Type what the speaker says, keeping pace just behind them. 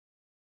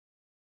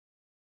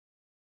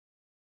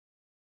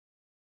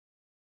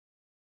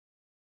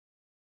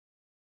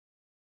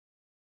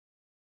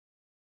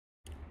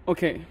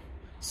Okay,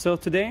 so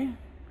today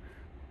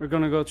we're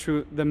going to go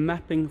through the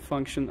mapping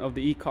function of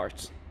the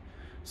eQart.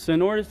 So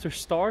in order to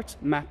start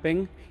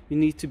mapping, you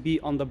need to be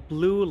on the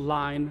blue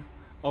line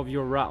of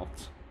your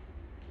route.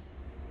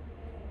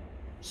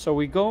 So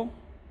we go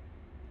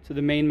to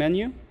the main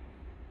menu,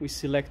 we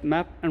select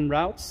Map and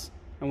Routes,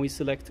 and we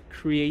select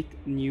Create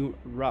New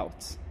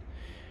Route.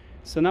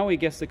 So now we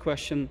guess the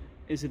question,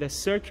 is it a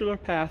circular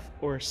path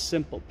or a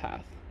simple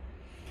path?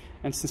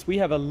 And since we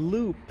have a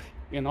loop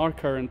in our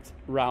current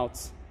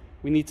route,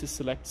 we need to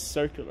select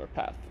circular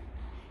path.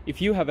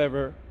 If you have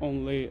ever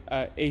only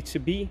A to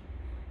B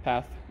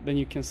path, then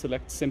you can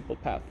select simple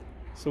path.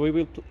 So we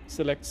will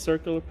select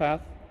circular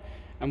path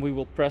and we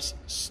will press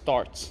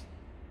start.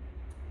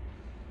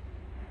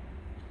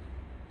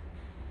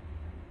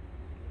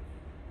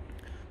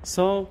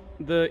 So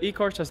the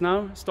eQart has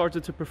now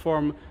started to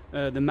perform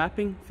the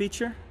mapping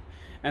feature,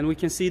 and we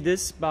can see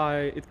this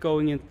by it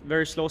going in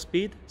very slow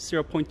speed,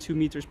 0.2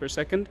 meters per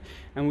second,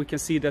 and we can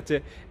see that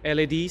the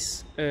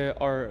LEDs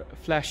are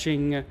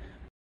flashing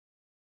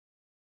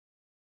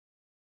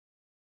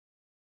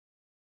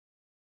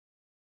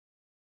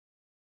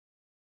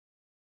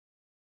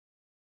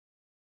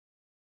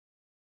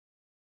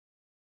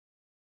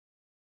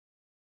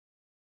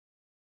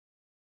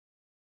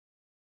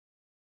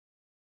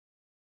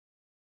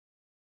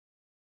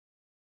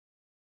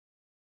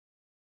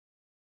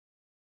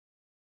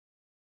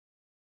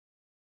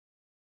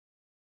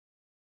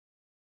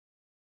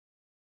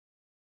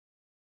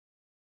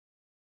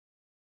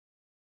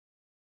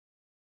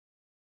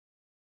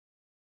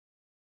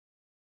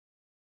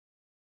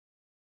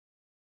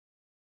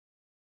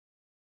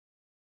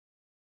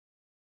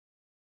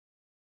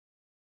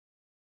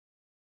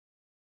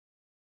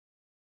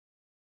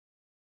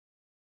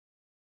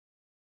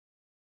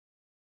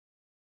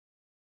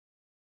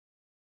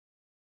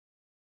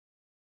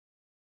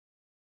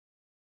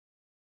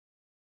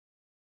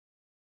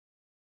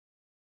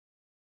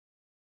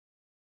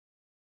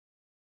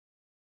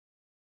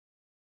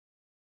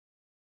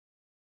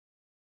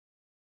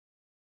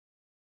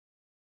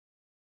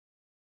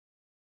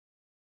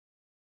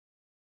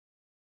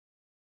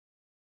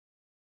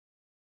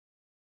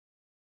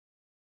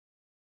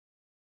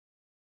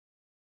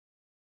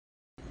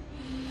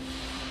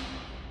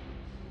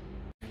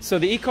So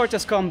the eQart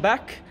has gone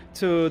back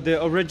to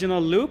the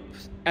original loop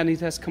and it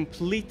has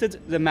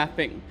completed the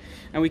mapping.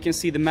 And we can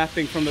see the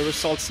mapping from the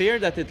results here,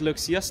 that it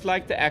looks just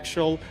like the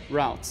actual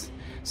route.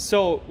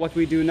 So what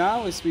we do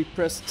now is we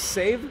press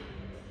save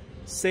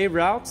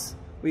routes,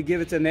 we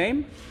give it a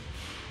name.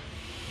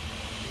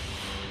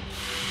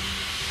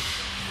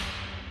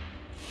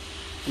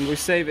 And we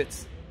save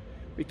it.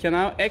 We can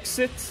now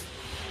exit,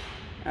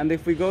 and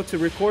if we go to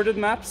recorded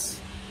maps,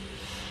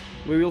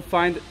 we will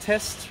find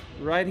test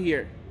right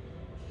here.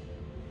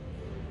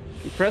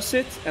 We press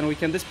it and we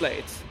can display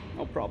it,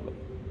 no problem.